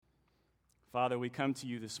Father, we come to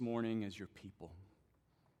you this morning as your people,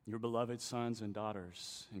 your beloved sons and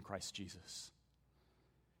daughters in Christ Jesus.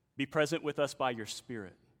 Be present with us by your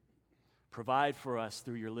Spirit. Provide for us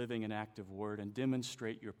through your living and active word, and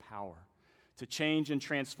demonstrate your power to change and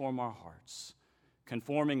transform our hearts,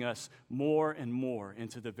 conforming us more and more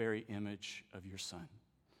into the very image of your Son.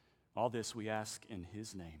 All this we ask in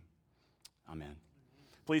his name. Amen.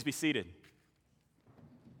 Please be seated.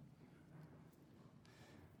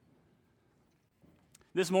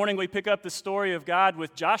 This morning we pick up the story of God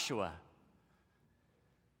with Joshua.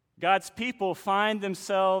 God's people find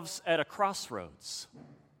themselves at a crossroads.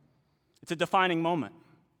 It's a defining moment.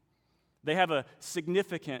 They have a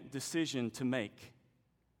significant decision to make.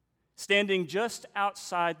 Standing just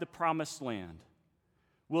outside the promised land,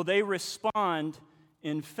 will they respond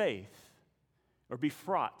in faith or be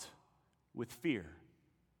fraught with fear?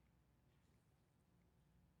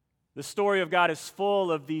 The story of God is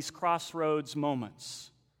full of these crossroads moments.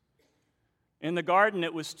 In the garden,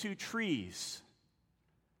 it was two trees.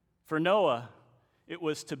 For Noah, it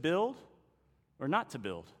was to build or not to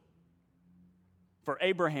build. For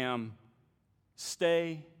Abraham,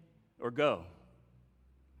 stay or go.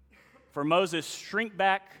 For Moses, shrink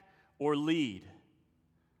back or lead.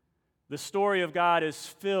 The story of God is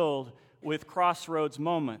filled with crossroads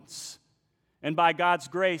moments. And by God's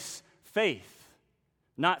grace, faith,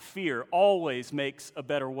 not fear, always makes a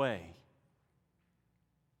better way.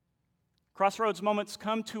 Crossroads moments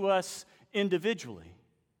come to us individually.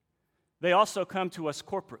 They also come to us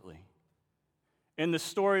corporately. In the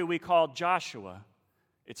story we call Joshua,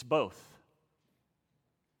 it's both.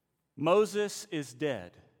 Moses is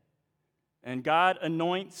dead, and God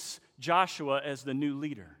anoints Joshua as the new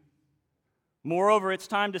leader. Moreover, it's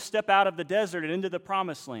time to step out of the desert and into the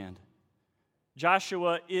promised land.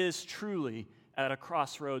 Joshua is truly at a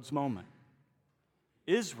crossroads moment.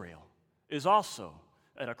 Israel is also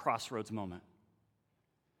at a crossroads moment.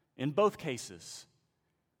 In both cases,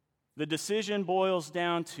 the decision boils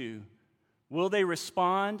down to, will they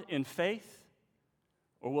respond in faith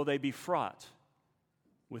or will they be fraught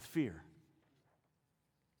with fear?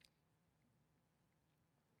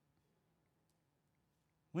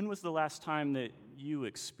 When was the last time that you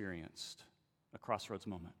experienced a crossroads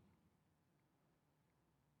moment?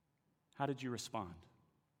 How did you respond?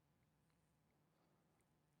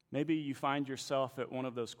 Maybe you find yourself at one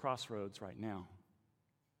of those crossroads right now.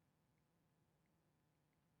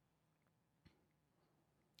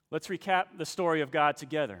 Let's recap the story of God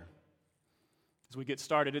together as we get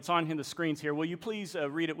started. It's on the screens here. Will you please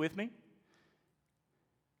read it with me?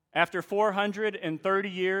 After 430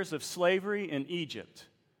 years of slavery in Egypt,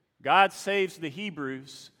 God saves the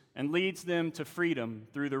Hebrews and leads them to freedom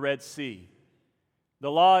through the Red Sea. The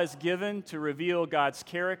law is given to reveal God's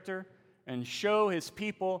character and show his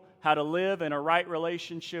people how to live in a right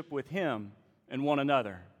relationship with him and one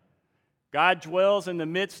another. God dwells in the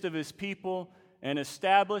midst of his people and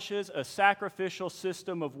establishes a sacrificial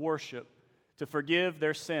system of worship to forgive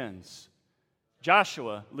their sins.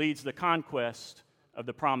 Joshua leads the conquest of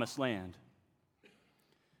the promised land.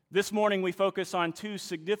 This morning we focus on two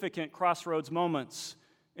significant crossroads moments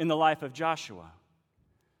in the life of Joshua.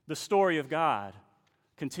 The story of God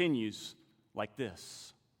continues like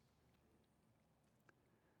this.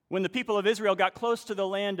 When the people of Israel got close to the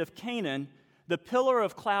land of Canaan, the pillar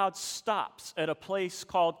of cloud stops at a place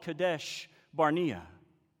called Kadesh Barnea.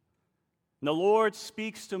 And the Lord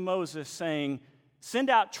speaks to Moses, saying, "Send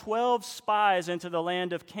out 12 spies into the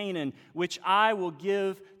land of Canaan, which I will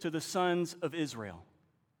give to the sons of Israel."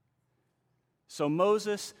 So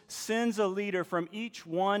Moses sends a leader from each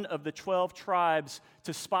one of the 12 tribes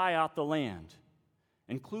to spy out the land,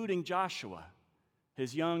 including Joshua,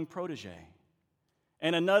 his young protege,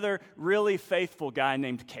 and another really faithful guy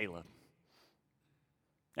named Caleb.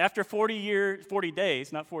 After 40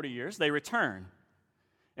 days, not 40 years, they return.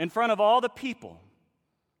 In front of all the people,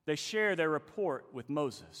 they share their report with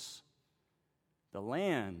Moses. The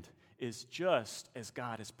land is just as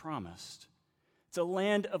God has promised. It's a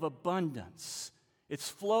land of abundance. It's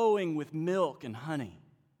flowing with milk and honey.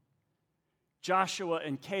 Joshua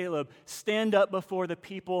and Caleb stand up before the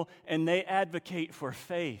people and they advocate for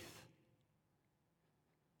faith.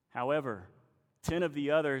 However, 10 of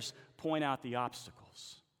the others point out the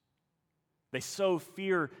obstacles. They sow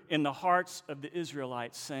fear in the hearts of the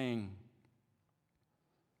Israelites, saying,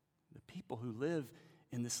 "The people who live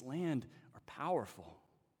in this land are powerful.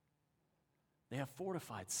 They have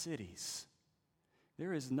fortified cities.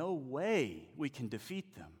 There is no way we can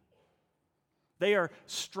defeat them. They are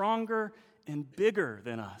stronger and bigger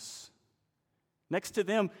than us. Next to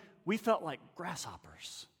them, we felt like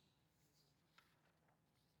grasshoppers."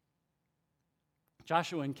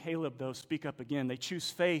 Joshua and Caleb, though, speak up again. They choose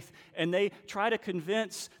faith, and they try to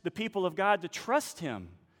convince the people of God to trust him,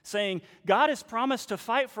 saying, God has promised to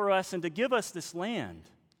fight for us and to give us this land.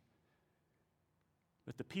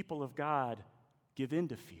 But the people of God give in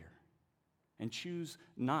to fear and choose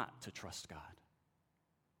not to trust God.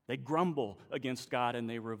 They grumble against God and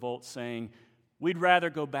they revolt, saying, we'd rather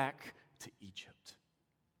go back to Egypt.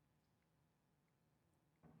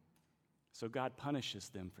 So God punishes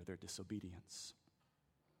them for their disobedience.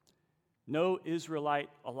 No Israelite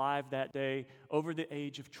alive that day over the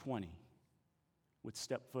age of 20 would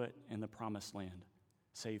step foot in the promised land,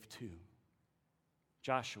 save two,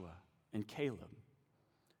 Joshua and Caleb,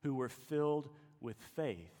 who were filled with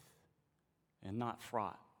faith and not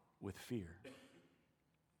fraught with fear.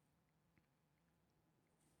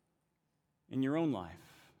 In your own life,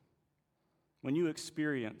 when you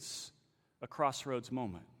experience a crossroads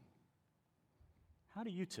moment, how do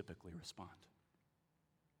you typically respond?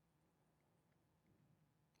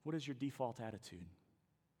 What is your default attitude?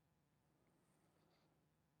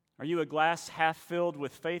 Are you a glass half filled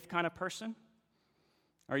with faith kind of person?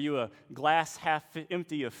 Are you a glass half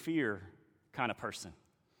empty of fear kind of person?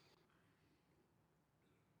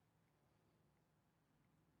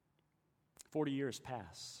 "40 years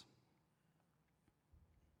pass.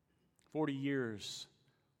 40 years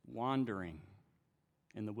wandering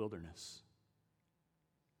in the wilderness.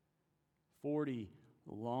 40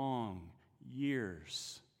 long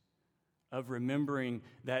years of remembering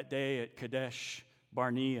that day at Kadesh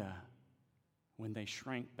Barnea when they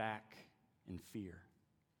shrank back in fear.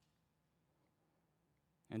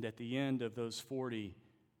 And at the end of those 40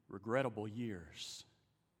 regrettable years,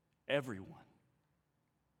 everyone,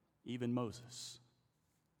 even Moses,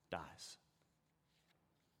 dies.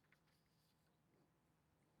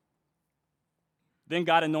 Then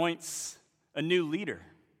God anoints a new leader.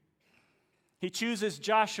 He chooses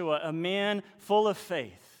Joshua, a man full of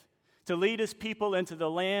faith, to lead his people into the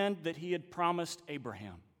land that he had promised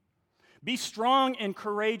Abraham. Be strong and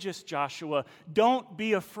courageous, Joshua. Don't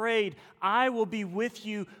be afraid. I will be with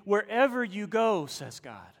you wherever you go, says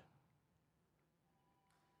God.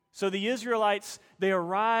 So the Israelites, they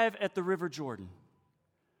arrive at the River Jordan.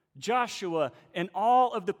 Joshua and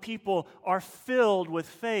all of the people are filled with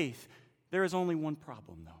faith. There is only one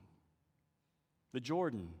problem, though. The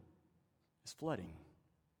Jordan is flooding.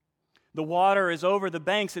 The water is over the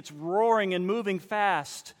banks. It's roaring and moving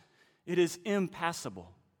fast. It is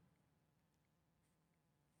impassable.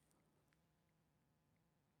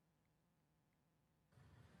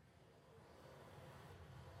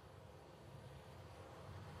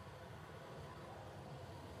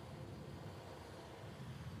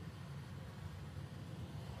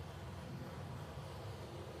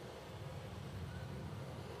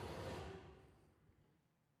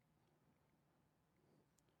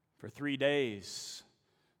 For 3 days,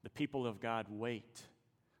 the people of God wait,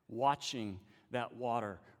 watching that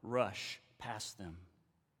water rush past them.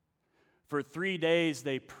 For 3 days,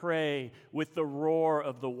 they pray with the roar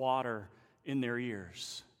of the water in their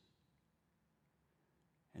ears.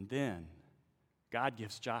 And then, God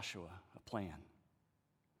gives Joshua a plan.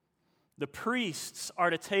 The priests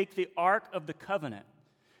are to take the Ark of the Covenant,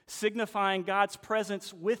 signifying God's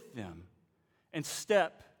presence with them, and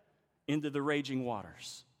step into the raging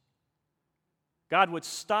waters. God would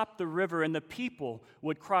stop the river and the people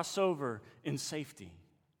would cross over in safety.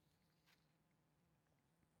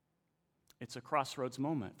 It's a crossroads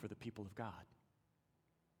moment for the people of God.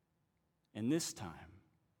 And this time,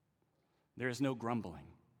 there is no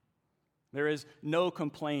grumbling. There is no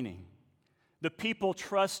complaining. The people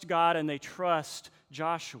trust God and they trust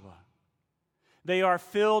Joshua. They are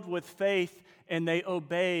filled with faith and they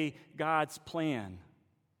obey God's plan.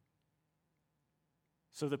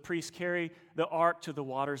 So the priests carry the ark to the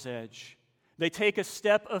water's edge. They take a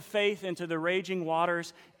step of faith into the raging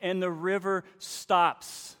waters, and the river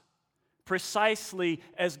stops, precisely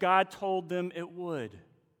as God told them it would.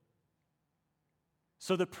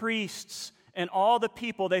 So the priests and all the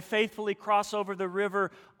people, they faithfully cross over the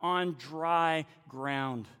river on dry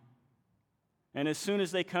ground. And as soon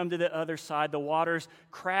as they come to the other side, the waters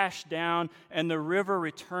crash down, and the river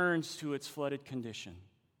returns to its flooded condition.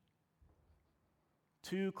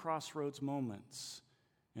 2 crossroads moments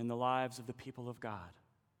in the lives of the people of God.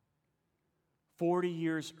 40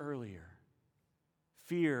 years earlier,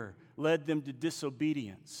 fear led them to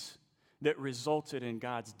disobedience that resulted in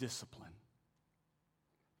God's discipline.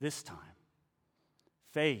 This time,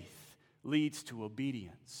 faith leads to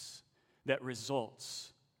obedience that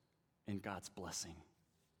results in God's blessing.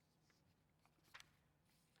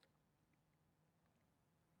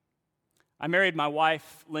 I married my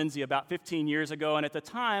wife, Lindsay, about 15 years ago, and at the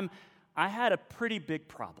time, I had a pretty big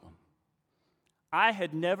problem. I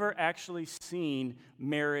had never actually seen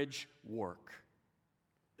marriage work.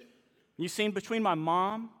 You've seen between my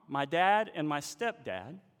mom, my dad, and my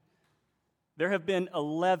stepdad, there have been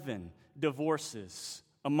 11 divorces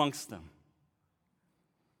amongst them.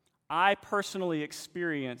 I personally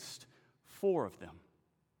experienced 4 of them.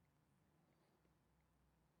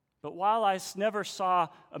 But while I never saw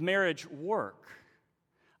a marriage work,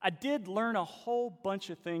 I did learn a whole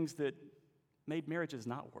bunch of things that made marriages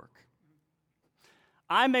not work.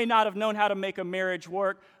 I may not have known how to make a marriage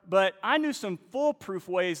work, but I knew some foolproof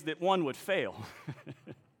ways that one would fail.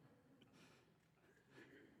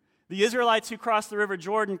 The Israelites who crossed the River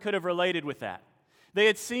Jordan could have related with that. They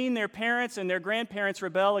had seen their parents and their grandparents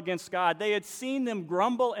rebel against God. They had seen them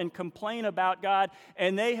grumble and complain about God,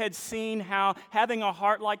 and they had seen how having a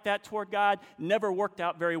heart like that toward God never worked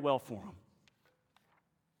out very well for them.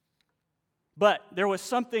 But there was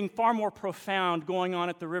something far more profound going on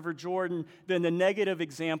at the River Jordan than the negative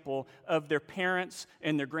example of their parents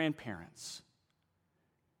and their grandparents.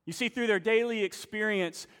 You see, through their daily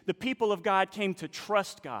experience, the people of God came to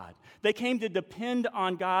trust God. They came to depend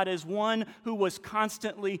on God as one who was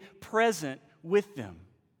constantly present with them.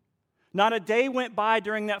 Not a day went by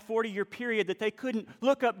during that 40-year period that they couldn't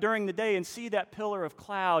look up during the day and see that pillar of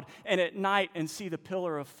cloud, and at night and see the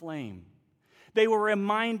pillar of flame. They were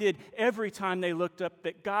reminded every time they looked up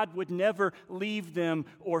that God would never leave them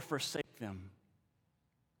or forsake them.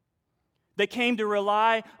 They came to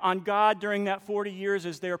rely on God during that 40 years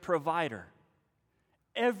as their provider.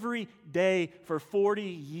 Every day for 40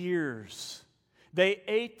 years, they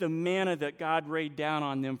ate the manna that God rained down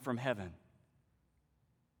on them from heaven.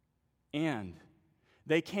 And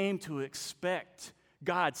they came to expect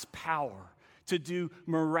God's power to do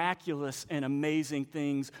miraculous and amazing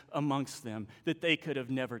things amongst them that they could have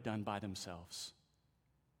never done by themselves.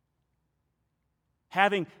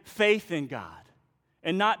 Having faith in God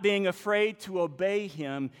and not being afraid to obey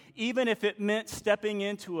Him, even if it meant stepping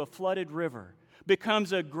into a flooded river,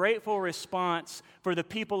 becomes a grateful response for the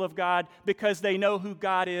people of God because they know who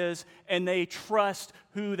God is and they trust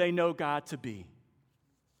who they know God to be.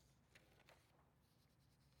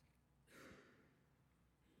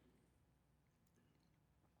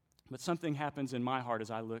 But something happens in my heart as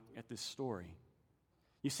I look at this story.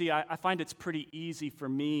 You see, I find it's pretty easy for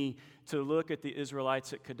me to look at the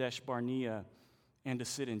Israelites at Kadesh Barnea and to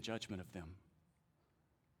sit in judgment of them.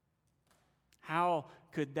 How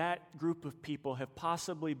could that group of people have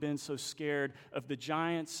possibly been so scared of the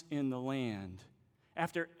giants in the land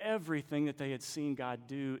after everything that they had seen God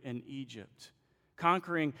do in Egypt?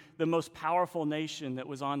 Conquering the most powerful nation that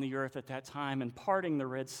was on the earth at that time and parting the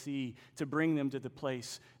Red Sea to bring them to the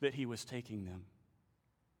place that He was taking them.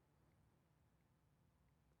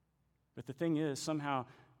 But the thing is, somehow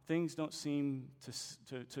things don't seem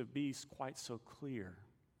to be quite so clear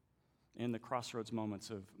in the crossroads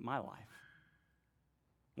moments of my life.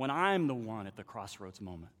 When I'm the one at the crossroads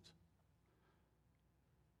moment.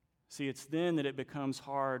 See, it's then that it becomes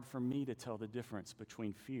hard for me to tell the difference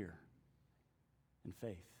between fear and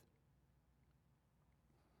faith.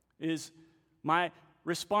 Is my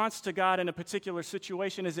response to God in a particular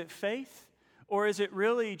situation, is it faith or is it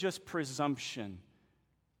really just presumption?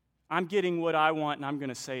 I'm getting what I want and I'm going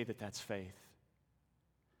to say that that's faith.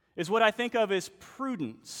 Is what I think of as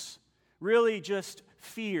prudence really just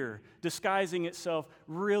fear disguising itself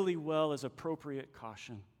really well as appropriate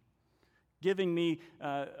caution? Giving me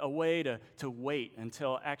a way to wait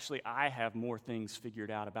until actually I have more things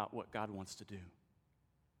figured out about what God wants to do.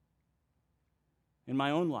 In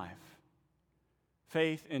my own life,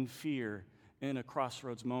 faith and fear in a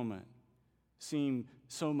crossroads moment seem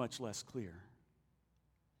so much less clear.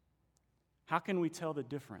 How can we tell the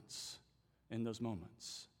difference in those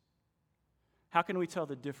moments? How can we tell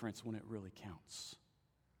the difference when it really counts?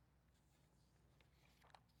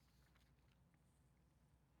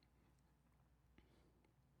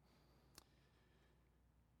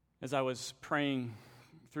 As I was praying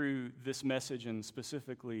through this message and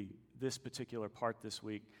specifically this particular part this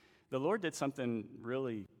week, the Lord did something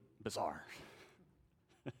really bizarre.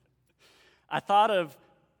 I thought of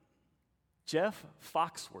Jeff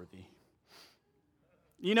Foxworthy.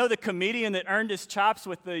 You know the comedian that earned his chops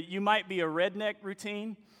with the "you might be a redneck"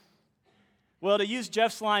 routine? Well, to use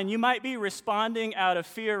Jeff's line, you might be responding out of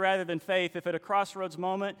fear rather than faith if at a crossroads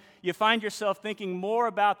moment you find yourself thinking more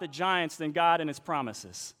about the giants than God and His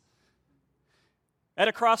promises. At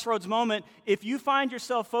a crossroads moment, if you find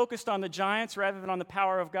yourself focused on the giants rather than on the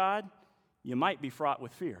power of God, you might be fraught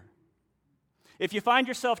with fear. If you find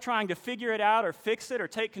yourself trying to figure it out or fix it or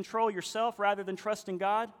take control yourself rather than trusting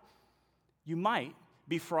God, you might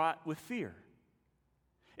be fraught with fear.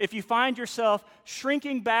 If you find yourself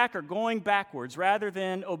shrinking back or going backwards rather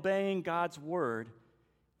than obeying God's word,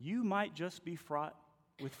 you might just be fraught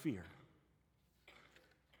with fear.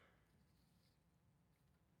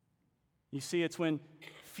 You see, it's when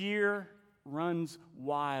fear runs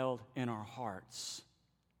wild in our hearts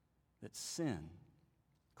that sin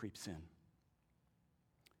creeps in.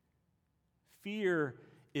 Fear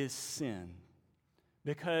is sin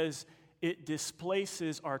because it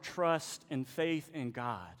displaces our trust and faith in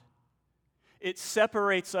God. It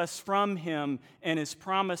separates us from Him and His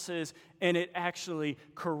promises, and it actually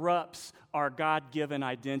corrupts our God-given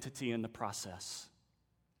identity in the process.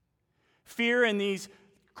 Fear in these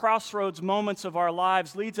crossroads moments of our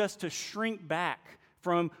lives leads us to shrink back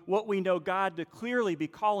from what we know God to clearly be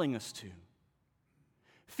calling us to.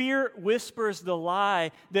 Fear whispers the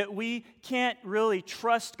lie that we can't really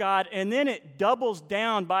trust God, and then it doubles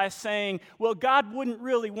down by saying, well, God wouldn't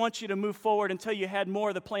really want you to move forward until you had more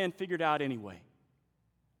of the plan figured out anyway.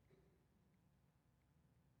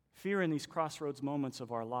 Fear in these crossroads moments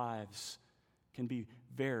of our lives can be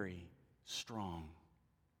very strong.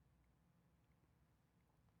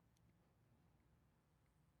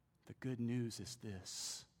 The good news is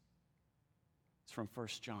this. It's from 1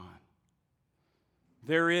 John.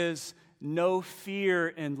 There is no fear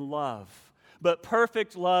in love, but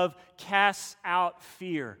perfect love casts out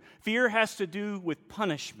fear. Fear has to do with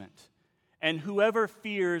punishment, and whoever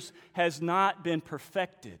fears has not been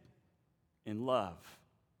perfected in love.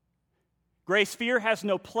 Grace, fear has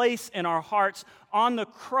no place in our hearts. On the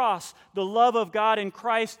cross, the love of God in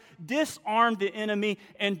Christ disarmed the enemy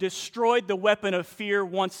and destroyed the weapon of fear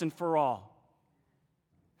once and for all.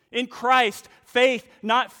 In Christ, faith,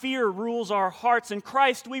 not fear, rules our hearts. In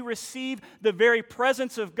Christ, we receive the very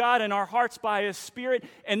presence of God in our hearts by His Spirit,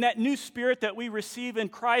 and that new spirit that we receive in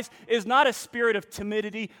Christ is not a spirit of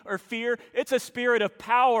timidity or fear. It's a spirit of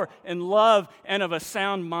power and love and of a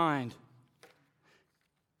sound mind.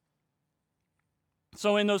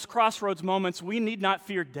 So in those crossroads moments, we need not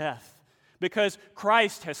fear death because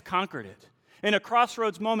Christ has conquered it. In a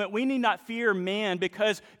crossroads moment, we need not fear man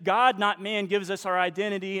because God, not man, gives us our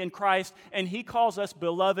identity in Christ, and He calls us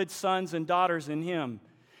beloved sons and daughters in Him.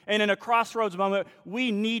 And in a crossroads moment,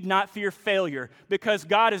 we need not fear failure because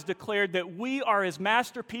God has declared that we are His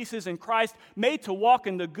masterpieces in Christ, made to walk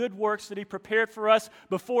in the good works that He prepared for us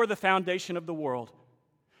before the foundation of the world.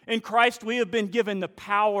 In Christ, we have been given the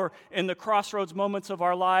power in the crossroads moments of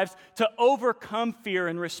our lives to overcome fear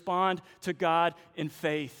and respond to God in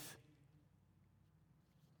faith.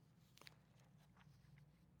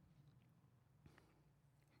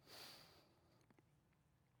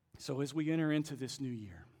 So as we enter into this new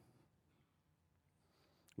year,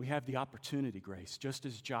 we have the opportunity, Grace, just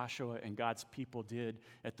as Joshua and God's people did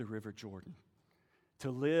at the River Jordan,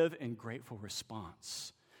 to live in grateful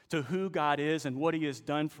response to who God is and what He has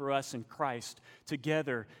done for us in Christ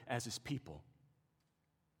together as His people.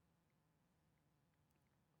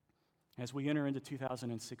 As we enter into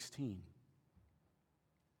 2016,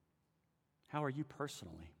 how are you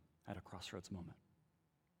personally at a crossroads moment?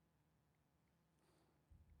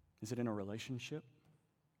 Is it in a relationship?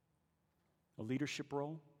 A leadership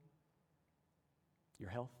role?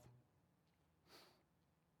 Your health?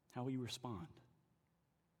 How will you respond?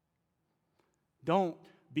 Don't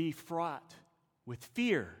be fraught with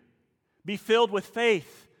fear. Be filled with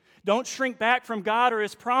faith. Don't shrink back from God or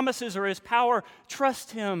His promises or His power.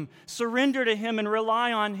 Trust Him. Surrender to Him and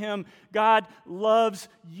rely on Him. God loves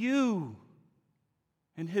you.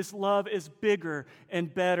 And His love is bigger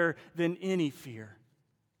and better than any fear.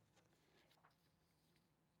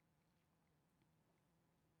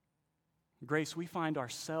 Grace, we find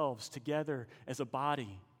ourselves together as a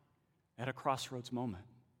body at a crossroads moment.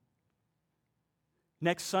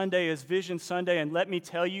 Next Sunday is Vision Sunday, and let me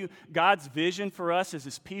tell you, God's vision for us as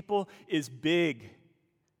His people is big.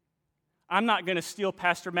 I'm not going to steal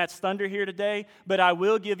Pastor Matt's thunder here today, but I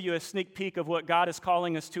will give you a sneak peek of what God is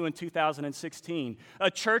calling us to in 2016. A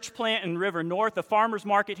church plant in River North, a farmer's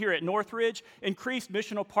market here at Northridge, increased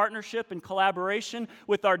missional partnership and collaboration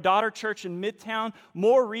with our daughter church in Midtown,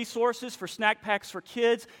 more resources for snack packs for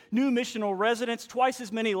kids, new missional residents, twice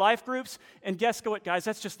as many life groups, and guess what, guys?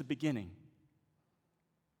 That's just the beginning.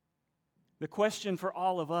 The question for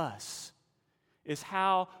all of us is,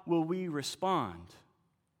 how will we respond?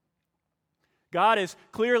 God is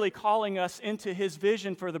clearly calling us into His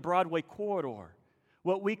vision for the Broadway corridor,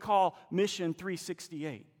 what we call Mission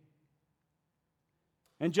 368.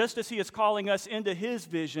 And just as He is calling us into His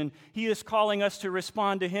vision, He is calling us to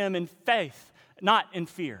respond to Him in faith not in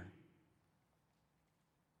fear.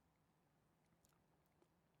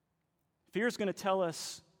 Fear is going to tell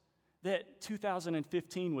us that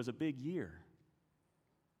 2015 was a big year.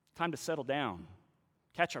 Time to settle down,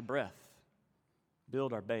 catch our breath,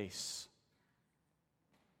 build our base.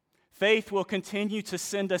 Faith will continue to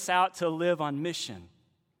send us out to live on mission.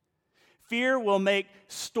 Fear will make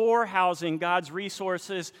storehousing God's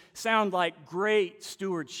resources sound like great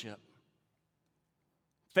stewardship.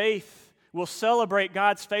 Faith will celebrate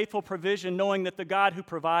God's faithful provision, knowing that the God who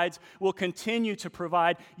provides will continue to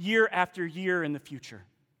provide year after year in the future.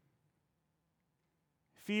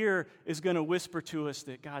 Fear is going to whisper to us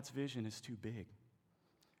that God's vision is too big.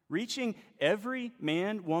 Reaching every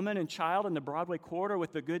man, woman, and child in the Broadway corridor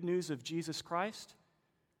with the good news of Jesus Christ,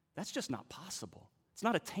 that's just not possible. It's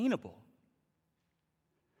not attainable.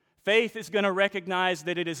 Faith is going to recognize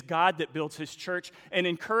that it is God that builds His church and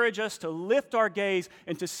encourage us to lift our gaze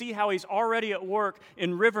and to see how He's already at work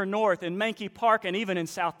in River North, in Mankey Park, and even in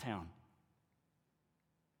Southtown.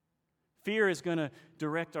 Fear is going to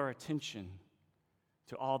direct our attention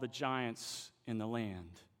to all the giants in the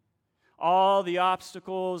land, all the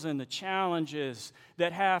obstacles and the challenges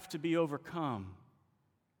that have to be overcome.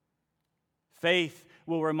 Faith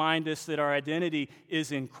will remind us that our identity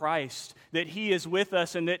is in Christ, that He is with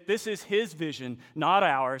us, and that this is His vision, not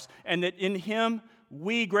ours, and that in Him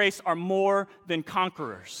we, Grace, are more than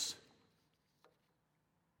conquerors.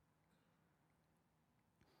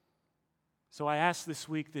 So I ask this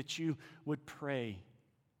week that you would pray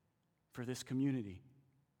for this community.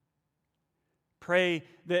 Pray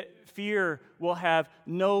that fear will have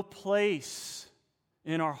no place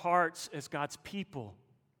in our hearts as God's people,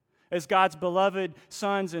 as God's beloved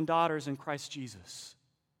sons and daughters in Christ Jesus.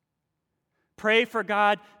 Pray for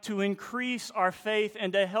God to increase our faith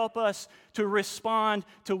and to help us to respond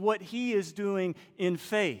to what He is doing in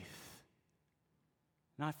faith,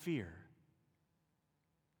 not fear.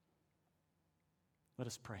 Let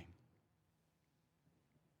us pray.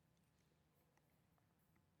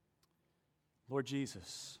 Lord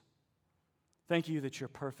Jesus, thank You that Your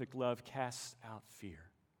perfect love casts out fear,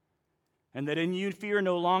 and that in You fear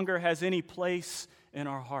no longer has any place in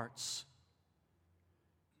our hearts.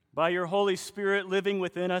 By Your Holy Spirit living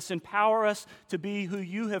within us, empower us to be who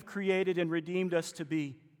You have created and redeemed us to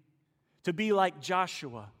be like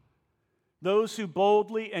Joshua, those who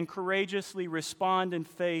boldly and courageously respond in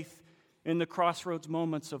faith in the crossroads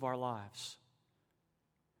moments of our lives.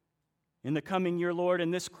 In the coming year, Lord,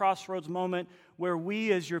 in this crossroads moment where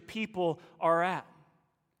we as Your people are at,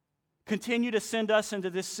 continue to send us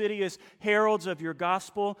into this city as heralds of Your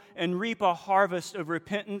gospel and reap a harvest of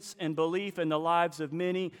repentance and belief in the lives of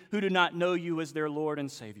many who do not know You as their Lord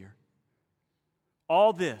and Savior.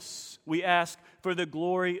 All this we ask for the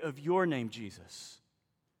glory of Your name, Jesus.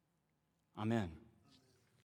 Amen.